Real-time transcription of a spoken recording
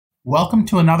Welcome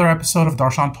to another episode of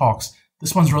Darshan Talks.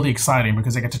 This one's really exciting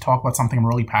because I get to talk about something I'm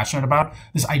really passionate about,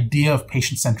 this idea of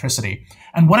patient centricity.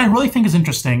 And what I really think is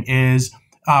interesting is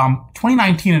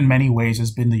 2019 in many ways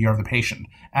has been the year of the patient.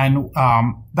 And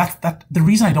that the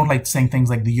reason I don't like saying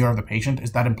things like the year of the patient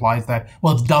is that implies that,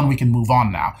 well, it's done, we can move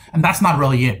on now. And that's not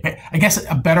really it. But I guess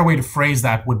a better way to phrase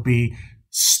that would be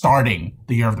starting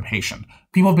the year of the patient.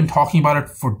 People have been talking about it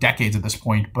for decades at this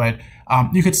point, but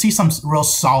you could see some real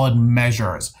solid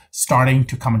measures starting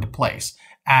to come into place.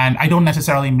 And I don't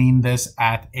necessarily mean this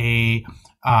at a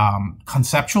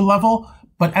conceptual level,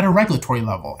 but at a regulatory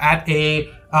level, at a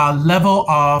level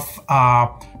of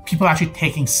people actually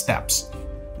taking steps.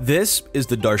 This is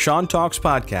the Darshan Talks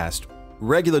podcast,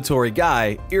 regulatory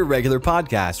guy, irregular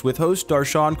podcast with host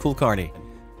Darshan Kulkarni.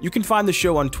 You can find the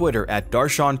show on Twitter at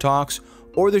Darshan Talks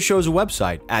or the show's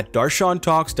website at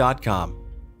darshantalks.com.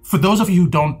 For those of you who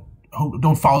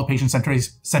don't follow patient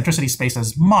centricity space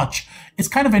as much, it's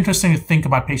kind of interesting to think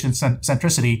about patient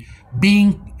centricity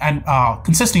being and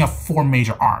consisting of four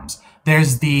major arms.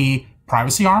 There's the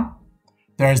privacy arm,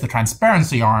 there's the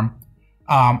transparency arm,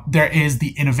 there is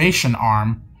the innovation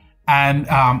arm, and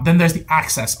then there's the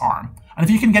access arm. And if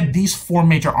you can get these four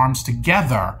major arms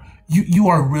together, you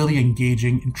are really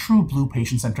engaging in true blue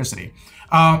patient centricity.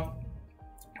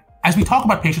 As we talk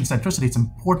about patient centricity, it's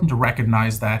important to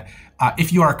recognize that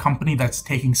if you are a company that's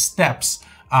taking steps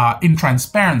in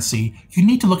transparency, you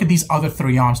need to look at these other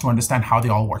three arms to understand how they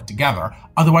all work together.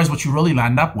 Otherwise, what you really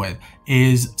land up with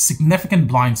is significant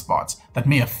blind spots that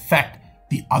may affect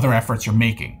the other efforts you're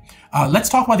making. Let's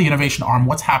talk about the innovation arm,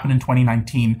 what's happened in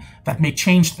 2019 that may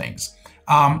change things.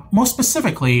 Most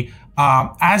specifically,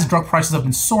 as drug prices have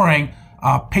been soaring,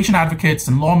 patient advocates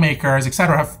and lawmakers,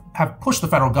 etc., have pushed the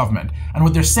federal government. And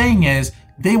what they're saying is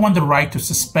they want the right to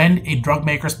suspend a drug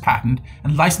maker's patent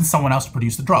and license someone else to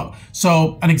produce the drug.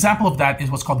 So an example of that is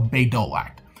what's called the Bayh-Dole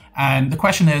Act. And the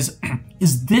question is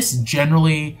this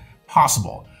generally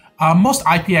possible? Most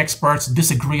IP experts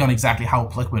disagree on exactly how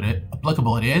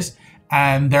applicable it is.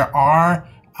 And there are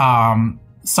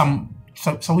some,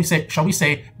 shall we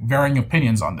say, varying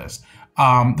opinions on this.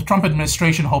 The Trump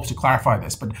administration hopes to clarify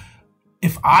this, but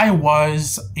if I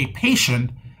was a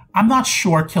patient, I'm not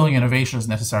sure killing innovation is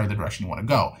necessarily the direction you want to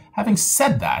go. Having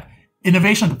said that,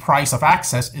 innovation at the price of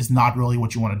access is not really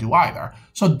what you want to do either.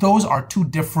 So those are two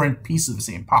different pieces of the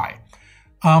same pie.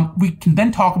 We can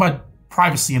then talk about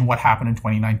privacy and what happened in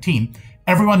 2019.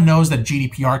 Everyone knows that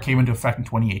GDPR came into effect in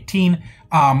 2018.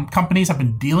 Companies have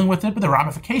been dealing with it, but the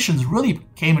ramifications really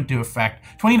came into effect.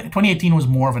 2018 was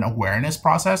more of an awareness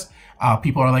process.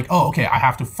 People are like, oh, okay, I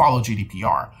have to follow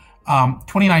GDPR.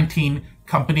 2019,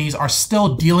 companies are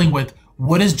still dealing with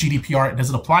what is GDPR, does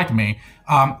it apply to me?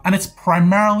 And it's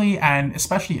primarily and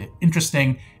especially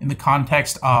interesting in the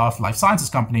context of life sciences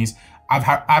companies.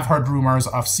 I've heard rumors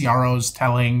of CROs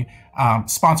telling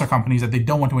sponsor companies that they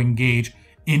don't want to engage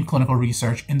in clinical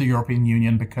research in the European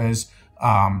Union because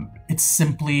it's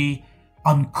simply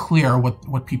unclear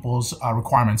what people's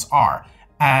requirements are.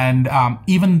 And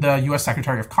even the US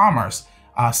Secretary of Commerce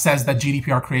says that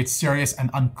GDPR creates serious and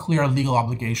unclear legal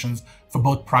obligations for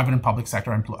both private and public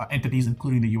sector entities,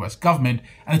 including the US government,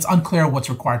 and it's unclear what's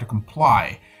required to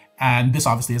comply. And this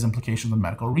obviously has implications on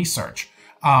medical research.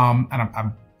 And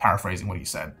I'm paraphrasing what he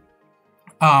said.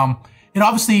 It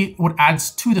obviously, what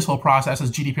adds to this whole process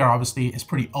is GDPR obviously is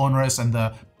pretty onerous and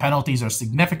the penalties are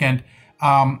significant.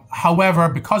 However,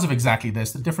 because of exactly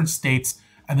this, the different states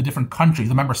and the different countries,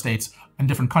 the member states and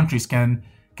different countries can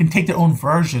take their own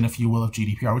version, if you will, of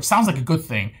GDPR, which sounds like a good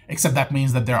thing, except that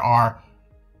means that there are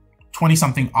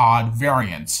 20-something odd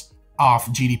variants of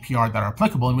GDPR that are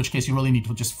applicable, in which case you really need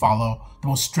to just follow the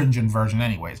most stringent version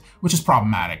anyways, which is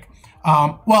problematic.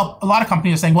 Well, a lot of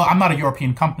companies are saying, well, I'm not a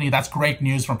European company. That's great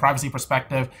news from a privacy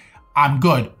perspective. I'm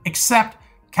good. Except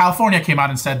California came out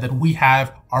and said that we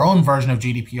have our own version of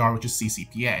GDPR, which is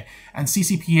CCPA. And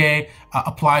CCPA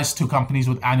applies to companies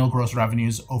with annual gross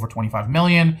revenues over 25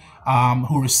 million,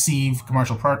 who receive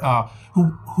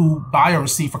who buy or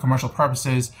receive for commercial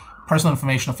purposes personal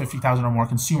information of 50,000 or more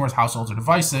consumers, households, or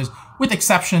devices, with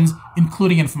exceptions,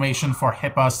 including information for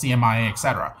HIPAA, CMIA,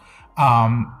 etc.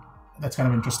 That's kind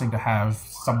of interesting to have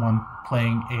someone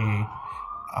playing a.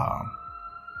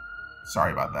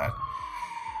 Sorry about that.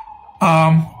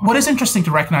 What is interesting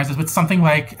to recognize is with something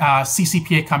like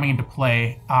CCPA coming into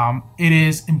play, it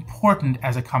is important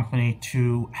as a company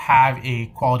to have a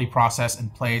quality process in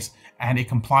place and a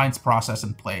compliance process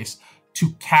in place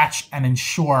to catch and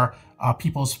ensure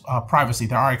people's privacy.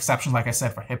 There are exceptions, like I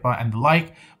said, for HIPAA and the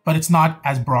like, but it's not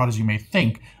as broad as you may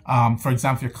think. For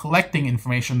example, if you're collecting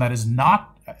information that is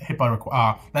not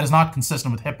HIPAA, that is not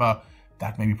consistent with HIPAA,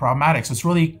 that may be problematic.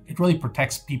 So it really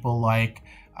protects people like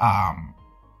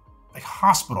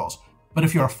hospitals. But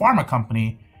if you're a pharma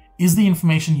company, is the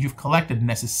information you've collected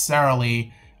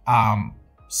necessarily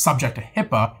subject to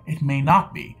HIPAA? It may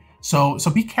not be. So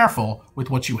be careful with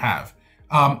what you have.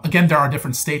 Again, there are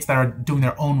different states that are doing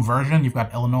their own version. You've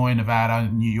got Illinois,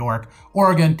 Nevada, New York,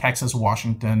 Oregon, Texas,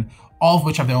 Washington, all of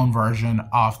which have their own version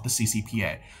of the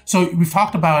CCPA. So we've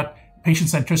talked about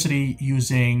patient centricity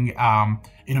using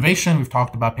innovation. We've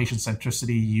talked about patient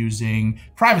centricity using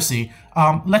privacy.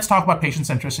 Let's talk about patient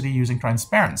centricity using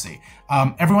transparency.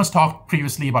 Everyone's talked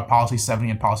previously about Policy 70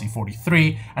 and Policy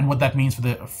 43 and what that means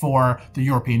for the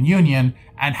European Union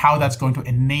and how that's going to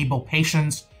enable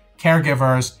patients,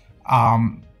 caregivers,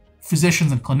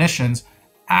 physicians and clinicians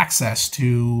access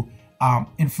to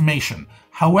information.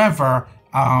 However,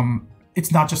 it's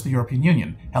not just the European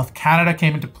Union. Health Canada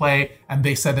came into play, and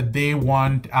they said that they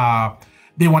want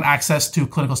access to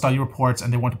clinical study reports,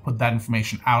 and they want to put that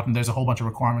information out. And there's a whole bunch of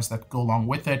requirements that go along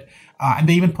with it. And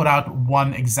they even put out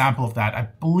one example of that. I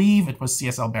believe it was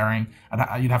CSL Behring.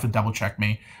 You'd have to double check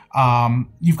me.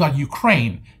 You've got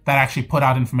Ukraine that actually put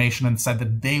out information and said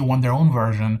that they want their own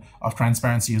version of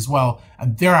transparency as well.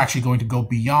 And they're actually going to go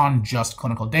beyond just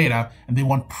clinical data, and they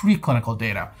want preclinical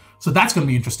data. So that's going to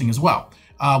be interesting as well.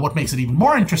 What makes it even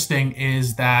more interesting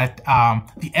is that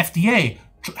the FDA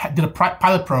did a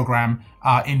pilot program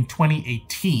in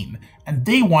 2018, and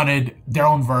they wanted their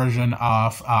own version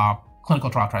of clinical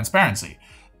trial transparency.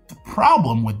 The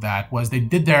problem with that was they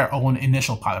did their own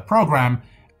initial pilot program,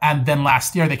 and then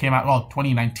last year they came out,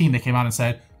 2019, they came out and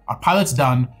said, our pilot's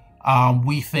done.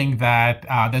 We think that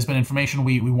there's been information.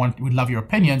 We'd love your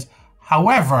opinions.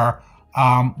 However,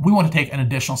 we want to take an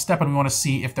additional step, and we want to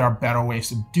see if there are better ways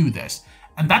to do this.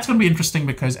 And that's going to be interesting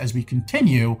because as we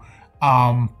continue,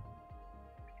 one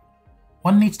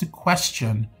needs to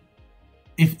question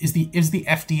is the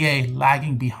FDA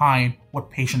lagging behind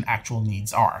what patient actual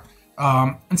needs are.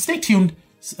 And stay tuned,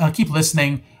 keep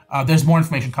listening. There's more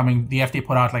information coming. The FDA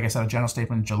put out, like I said, a general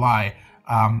statement in July,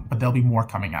 but there'll be more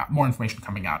information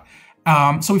coming out.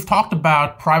 So we've talked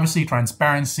about privacy,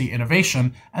 transparency,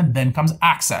 innovation, and then comes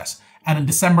access. And in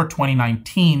December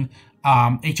 2019,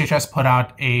 HHS put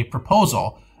out a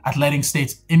proposal at letting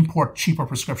states import cheaper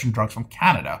prescription drugs from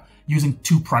Canada using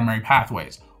two primary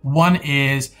pathways. One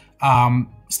is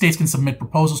states can submit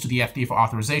proposals to the FDA for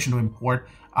authorization to import,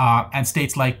 and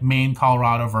states like Maine,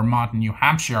 Colorado, Vermont, and New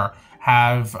Hampshire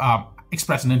have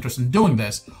expressed an interest in doing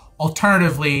this.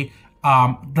 Alternatively,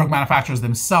 drug manufacturers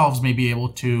themselves may be able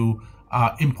to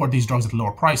import these drugs at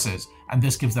lower prices, and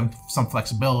this gives them some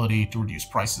flexibility to reduce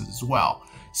prices as well.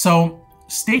 So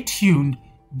stay tuned.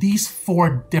 These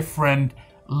four different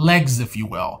legs, if you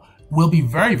will be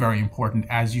very, very important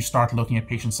as you start looking at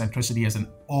patient centricity as an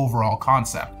overall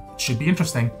concept. It should be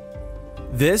interesting.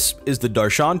 This is the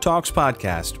Darshan Talks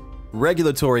podcast,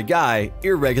 regulatory guy,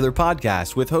 irregular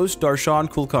podcast with host Darshan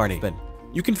Kulkarni.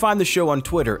 You can find the show on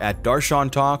Twitter at Darshan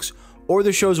Talks or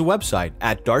the show's website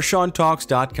at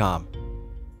darshantalks.com.